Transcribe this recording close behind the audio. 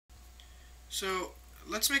So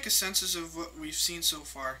let's make a census of what we've seen so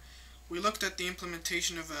far. We looked at the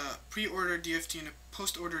implementation of a pre-order DFT and a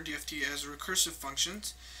post-order DFT as recursive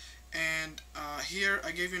functions, and here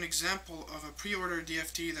I gave you an example of a pre-order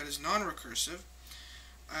DFT that is non-recursive.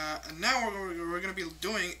 And now what we're going to be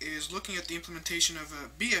doing is looking at the implementation of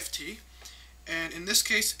a BFT, and in this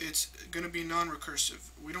case it's going to be non-recursive.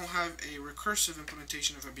 We don't have a recursive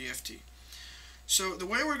implementation of a BFT. So the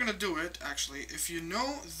way we're going to do it, actually, if you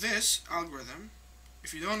know this algorithm,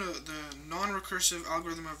 if you don't know the non-recursive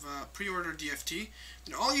algorithm of pre-order DFT,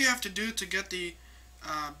 then all you have to do to get the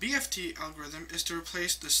BFT algorithm is to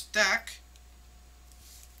replace the stack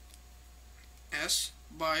S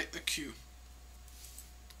by a Q.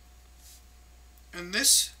 And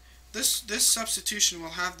this substitution will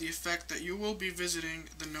have the effect that you will be visiting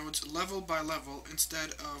the nodes level by level instead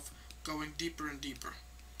of going deeper and deeper.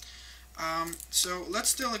 So let's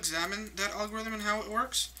still examine that algorithm and how it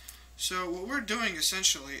works. So what we're doing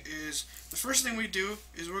essentially is, the first thing we do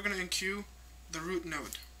is we're going to enqueue the root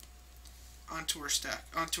node onto our stack,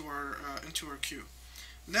 into our queue.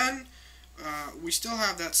 Then we still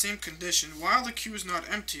have that same condition. While the queue is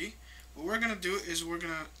not empty, what we're going to do is we're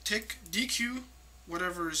going to take dequeue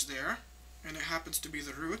whatever is there, and it happens to be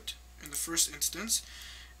the root in the first instance,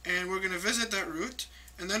 and we're going to visit that root,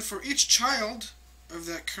 and then for each child of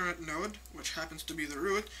that current node, which happens to be the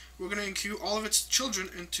root, we're going to enqueue all of its children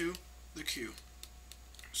into the queue.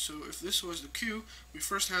 So if this was the queue, we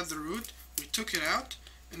first had the root, we took it out,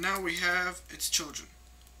 and now we have its children.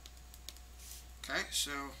 Okay,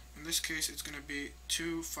 so in this case it's going to be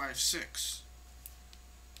 2, 5, 6.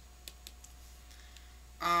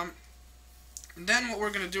 And then what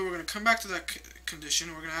we're going to do, we're going to come back to that condition.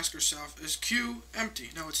 We're going to ask ourselves, is queue empty?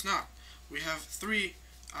 No, it's not. We have 3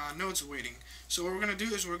 nodes waiting. So what we're going to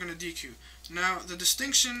do is we're going to dequeue. Now the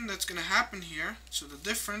distinction that's going to happen here, so the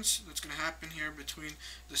difference that's going to happen here between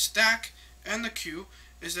the stack and the queue,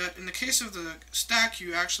 is that in the case of the stack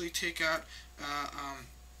you actually take out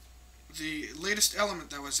the latest element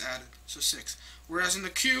that was added, so 6. Whereas in the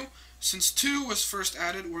queue, since 2 was first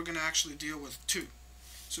added, we're going to actually deal with 2.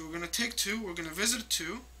 So we're going to take 2, we're going to visit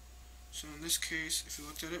 2. So in this case, if you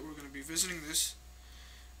looked at it, we're going to be visiting this,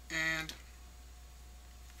 and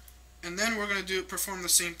then we're going to perform the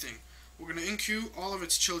same thing. We're going to enqueue all of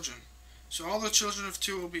its children. So all the children of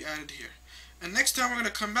 2 will be added here. And next time we're going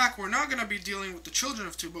to come back, we're not going to be dealing with the children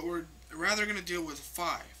of 2, but we're rather going to deal with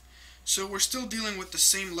 5. So we're still dealing with the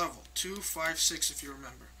same level, 2, 5, 6 if you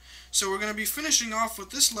remember. So we're going to be finishing off with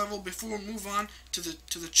this level before we move on to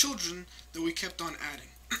the children that we kept on adding.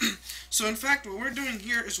 So in fact what we're doing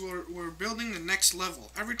here is we're building the next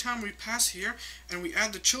level. Every time we pass here and we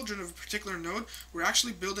add the children of a particular node, we're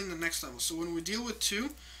actually building the next level. So when we deal with 2,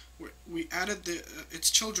 we added its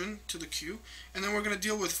children to the queue, and then we're going to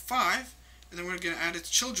deal with 5, and then we're going to add its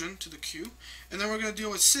children to the queue, and then we're going to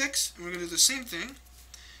deal with 6, and we're going to do the same thing.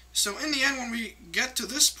 So in the end, when we get to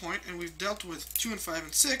this point and we've dealt with 2 and 5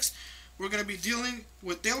 and 6, we're going to be dealing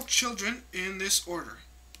with their children in this order.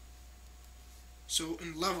 So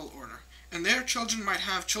in level order. And their children might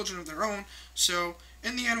have children of their own, so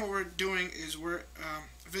in the end what we're doing is we're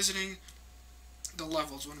visiting the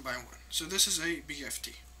levels one by one. So this is a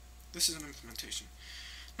BFT. This is an implementation.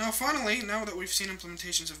 Now finally, now that we've seen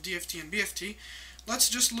implementations of DFT and BFT, let's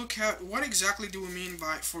just look at what exactly do we mean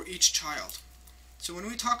by for each child. So when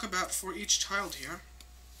we talk about for each child here,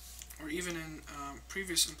 or even in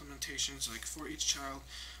previous implementations like for each child,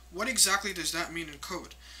 what exactly does that mean in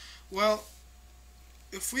code? Well,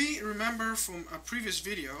 if we remember from a previous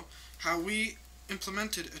video how we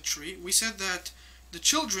implemented a tree, we said that the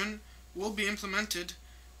children will be implemented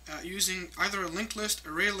using either a linked list,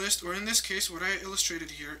 array list, or in this case what I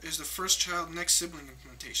illustrated here is the first child next sibling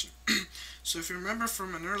implementation. So if you remember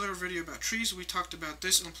from an earlier video about trees, we talked about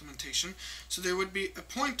this implementation. So there would be a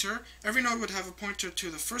pointer, every node would have a pointer to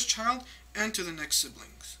the first child and to the next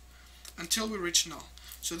siblings until we reach null.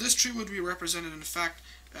 So this tree would be represented in fact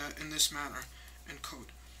in this manner in code.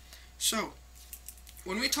 So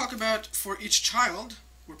when we talk about for each child,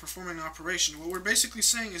 we're performing an operation. What we're basically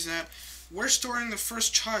saying is that we're storing the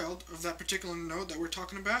first child of that particular node that we're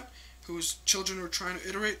talking about, whose children we're trying to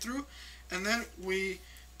iterate through, and then we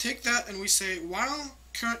take that and we say while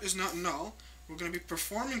current is not null, we're going to be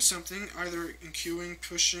performing something, either enqueuing,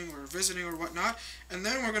 pushing, or visiting, or whatnot, and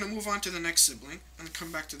then we're going to move on to the next sibling and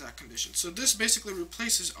come back to that condition. So this basically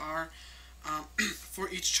replaces our for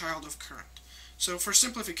each child of current. So for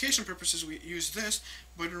simplification purposes we use this,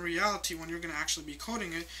 but in reality when you're going to actually be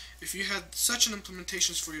coding it, if you had such an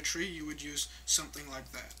implementations for your tree, you would use something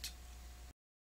like that.